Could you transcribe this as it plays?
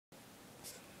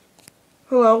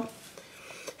Hello.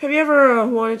 Have you ever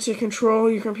wanted to control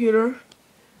your computer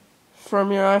from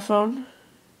your iPhone?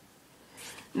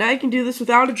 Now you can do this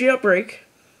without a jailbreak,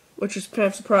 which is kind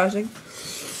of surprising,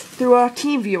 through a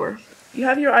TeamViewer. You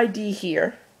have your ID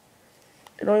here,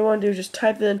 and all you want to do is just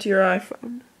type it into your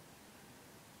iPhone.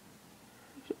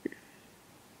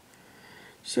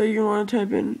 So you're going to want to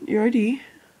type in your ID.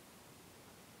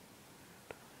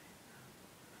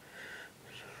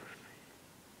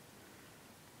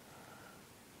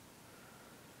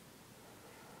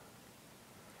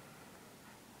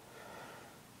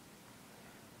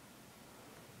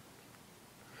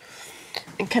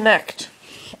 And connect.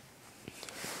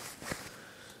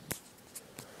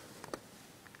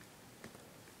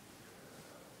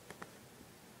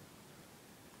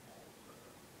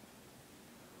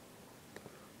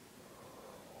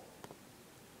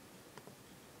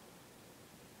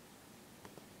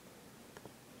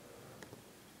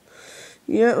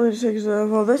 Yeah, let me just take a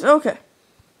of all this. Okay.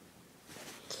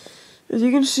 As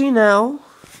you can see now,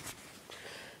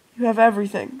 you have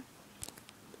everything.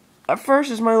 At first,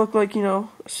 this might look like, a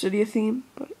Cydia theme,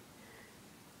 but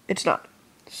it's not.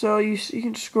 So you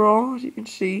can scroll, as you can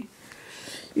see.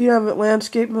 You have it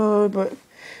landscape mode, but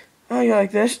I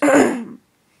like this. And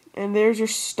there's your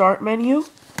start menu.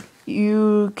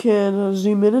 You can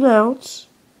zoom in and out.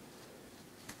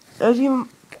 As you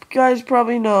guys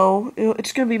probably know,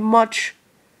 it's going to be much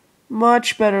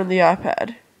better on the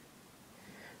iPad.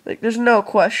 Like, there's no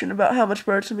question about how much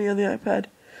better it's going to be on the iPad.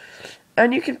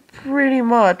 And you can pretty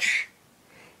much,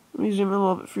 let me zoom in a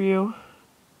little bit for you,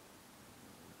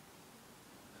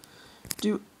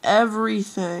 do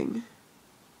everything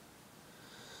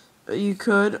that you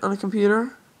could on a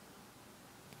computer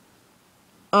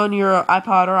on your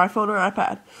iPod or iPhone or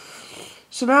iPad.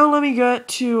 So now let me get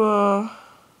to,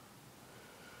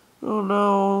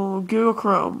 Google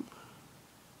Chrome.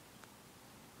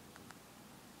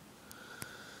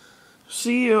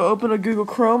 See, you open a Google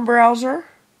Chrome browser.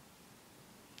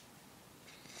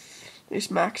 Let's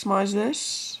maximize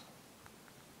this.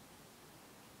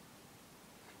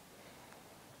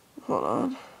 Hold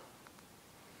on.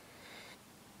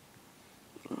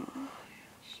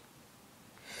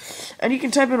 And you can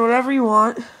type in whatever you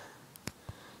want.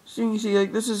 So you can see,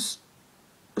 like, this is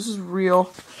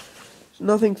real. There's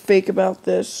nothing fake about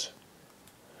this.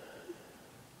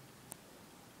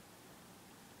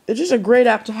 It's just a great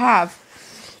app to have,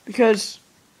 because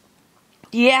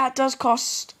yeah, it does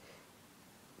cost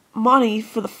money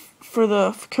for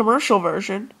the commercial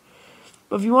version,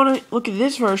 but if you want to look at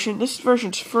this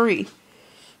version's free.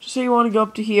 So say you want to go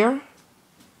up to here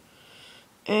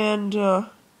and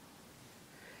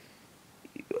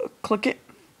click it.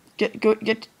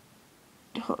 Get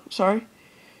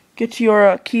to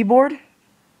your keyboard.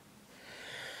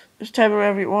 Just type in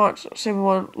whatever you want. So say we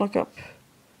want to look up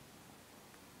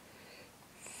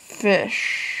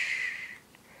fish.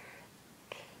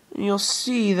 And you'll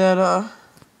see that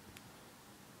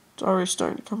it's already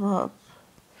starting to come up.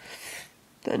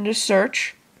 Then just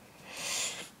search.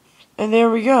 And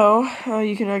there we go.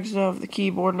 You can exit off the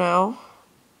keyboard now.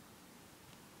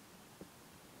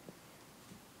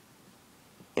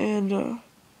 And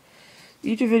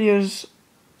YouTube videos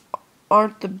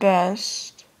aren't the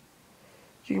best,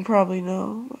 as you can probably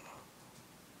know.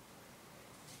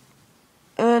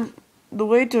 And the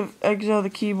way to exit out of the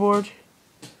keyboard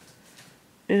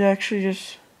is actually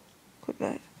just click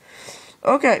that.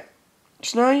 Okay,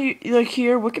 so now you like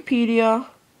here, Wikipedia,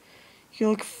 you can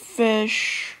look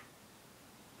fish,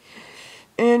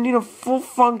 and full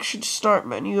function start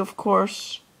menu, of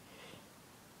course.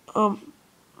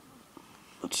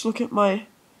 Let's look at my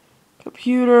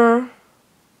computer.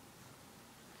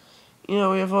 We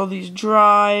have all these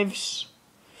drives,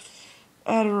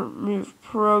 add and remove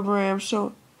programs,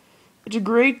 so it's a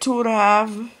great tool to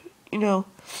have.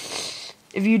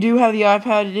 If you do have the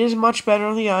iPad, it is much better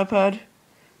on the iPad.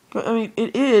 But I mean,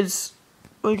 it is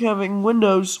like having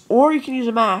Windows, or you can use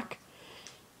a Mac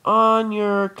on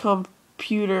your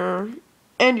computer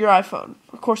and your iPhone,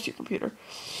 of course, your computer.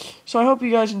 So I hope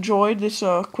you guys enjoyed this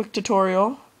quick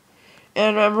tutorial.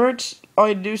 And remember, all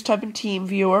you do is type in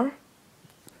TeamViewer,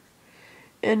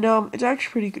 and it's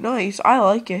actually pretty nice. I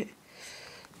like it.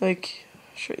 Like,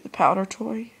 I'll show you the powder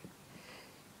toy.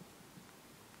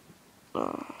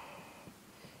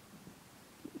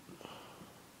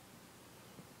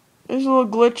 It's a little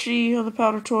glitchy on the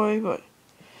powder toy, but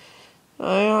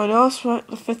I know it's the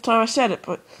 5th time I said it,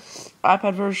 but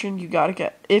iPad version you gotta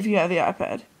get if you have the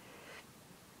iPad.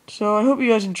 So I hope you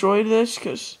guys enjoyed this,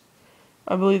 because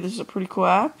I believe this is a pretty cool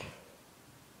app.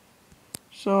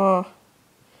 So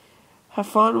have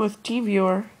fun with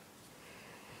TeamViewer.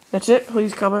 That's it.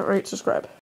 Please comment, rate, subscribe.